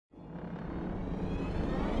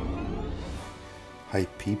Hi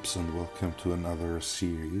peeps, and welcome to another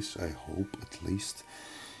series, I hope at least.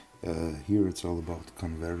 Here it's all about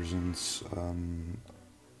conversions.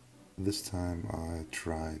 This time I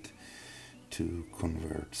tried to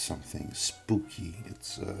convert something spooky.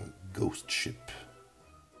 It's a ghost ship.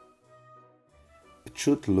 It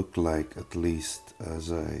should look like at least as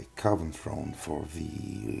a Coven throne for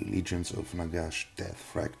the Legions of Nagash Death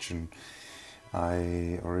Fraction.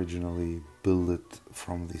 I originally built it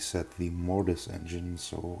from the set the Mortis engine,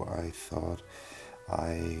 so I thought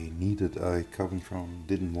I needed a Coven throne.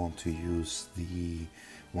 Didn't want to use the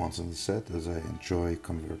ones in the set as I enjoy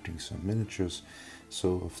converting some miniatures,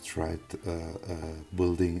 so I've tried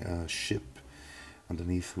building a ship.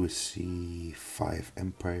 Underneath we see 5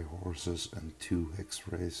 Empire horses and 2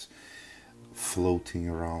 X-rays floating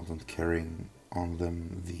around and carrying on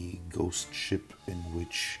them the ghost ship in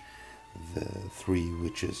which the 3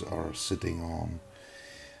 witches are sitting on.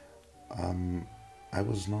 I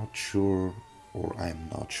was not sure, or I'm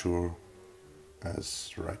not sure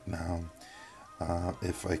as right now,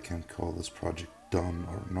 if I can call this project done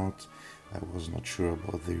or not. I was not sure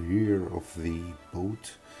about the rear of the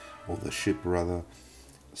boat, or the ship rather,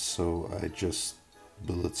 so I just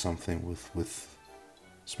built something with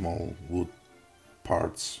small wood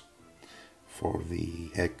parts for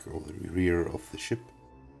the heck or the rear of the ship.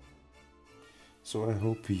 So I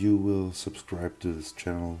hope you will subscribe to this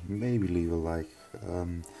channel, maybe leave a like,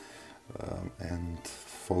 and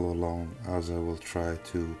follow along as I will try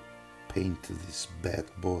to paint this bad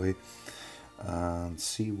boy and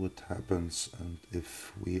see what happens and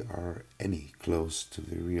if we are any close to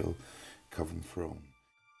the real Coven throne.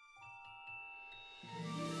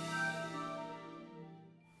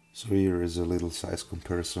 So here is a little size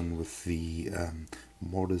comparison with the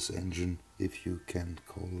Mortis engine, if you can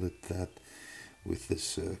call it that, with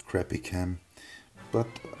this crappy cam. But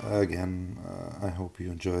again, I hope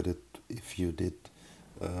you enjoyed it. If you did,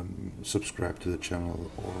 subscribe to the channel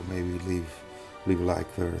or maybe leave a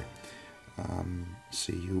like there.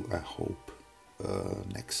 See you, I hope,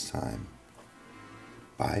 next time.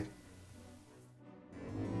 Bye.